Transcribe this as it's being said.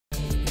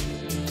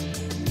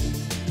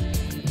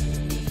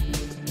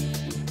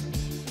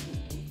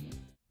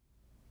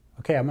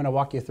Okay, I'm going to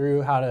walk you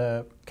through how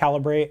to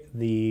calibrate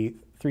the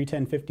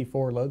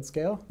 310/54 load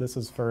scale. This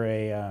is for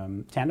a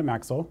tandem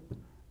axle.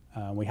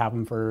 We have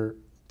them for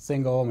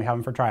single and we have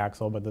them for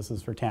triaxle, but this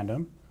is for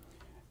tandem.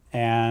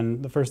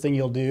 And the first thing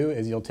you'll do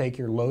is you'll take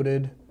your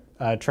loaded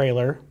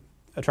trailer,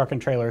 a truck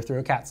and trailer, through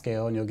a cat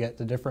scale, and you'll get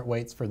the different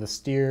weights for the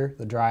steer,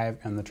 the drive,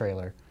 and the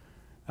trailer.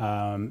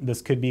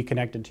 This could be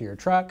connected to your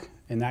truck.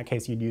 In that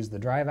case, you'd use the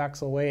drive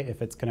axle weight.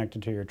 If it's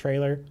connected to your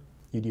trailer,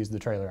 you'd use the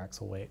trailer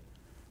axle weight.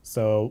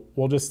 So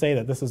we'll just say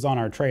that this is on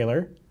our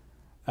trailer.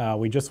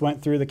 We just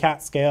went through the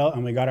cat scale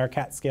and we got our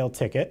cat scale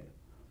ticket.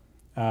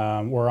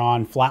 We're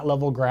on flat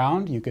level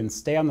ground. You can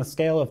stay on the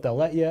scale if they'll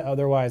let you,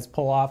 otherwise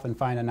pull off and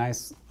find a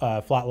nice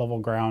flat level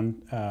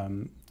ground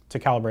to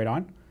calibrate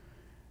on.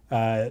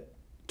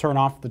 Turn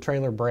off the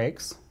trailer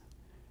brakes.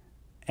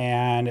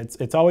 And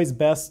it's always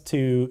best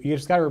to, you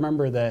just gotta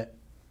remember that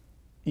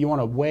you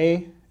wanna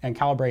weigh and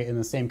calibrate in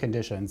the same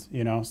conditions,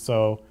 you know?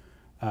 So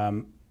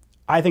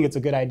I think it's a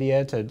good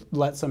idea to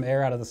let some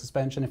air out of the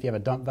suspension. If you have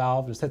a dump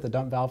valve, just hit the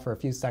dump valve for a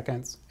few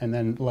seconds and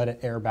then let it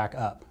air back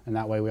up. And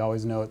that way we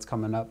always know it's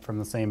coming up from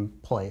the same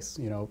place,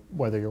 you know,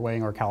 whether you're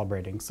weighing or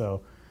calibrating.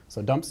 So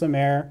dump some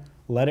air,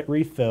 let it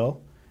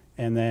refill,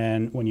 and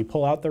then when you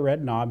pull out the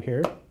red knob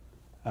here,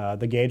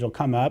 the gauge will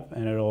come up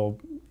and it'll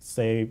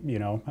say, you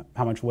know,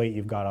 how much weight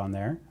you've got on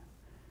there.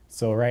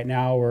 So right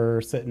now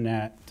we're sitting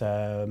at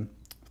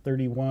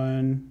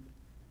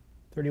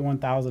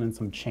 31,000 and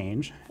some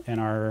change, and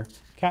our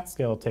cat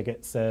scale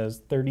ticket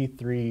says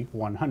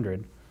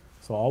 33,100.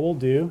 So all we'll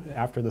do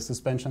after the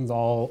suspension's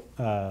all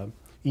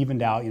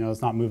evened out, you know,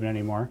 it's not moving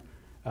anymore,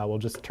 we'll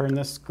just turn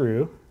this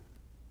screw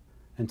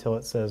until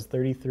it says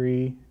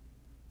 33.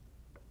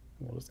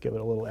 We'll just give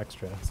it a little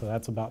extra. So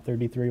that's about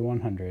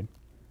 33,100.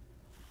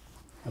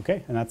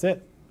 Okay, and that's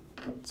it.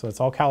 So it's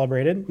all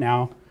calibrated.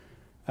 Now,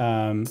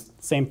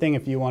 same thing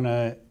if you want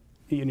to,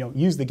 you know,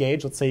 use the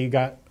gauge. Let's say you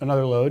got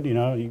another load, you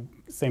know,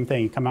 same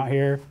thing. You come out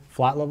here,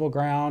 flat level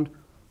ground,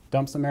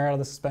 dump some air out of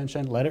the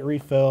suspension, let it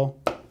refill,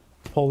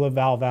 pull the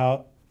valve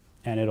out,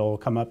 and it'll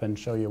come up and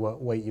show you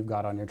what weight you've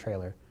got on your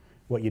trailer.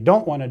 What you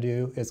don't want to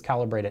do is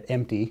calibrate it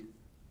empty.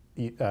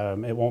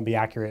 It won't be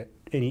accurate.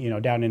 You know,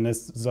 down in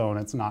this zone,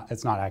 it's not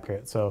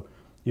accurate. So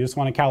you just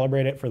want to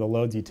calibrate it for the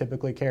loads you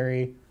typically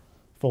carry.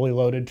 Fully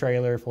loaded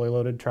trailer, fully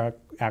loaded truck,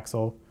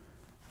 axle,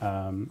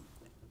 and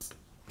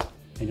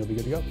you'll be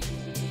good to go.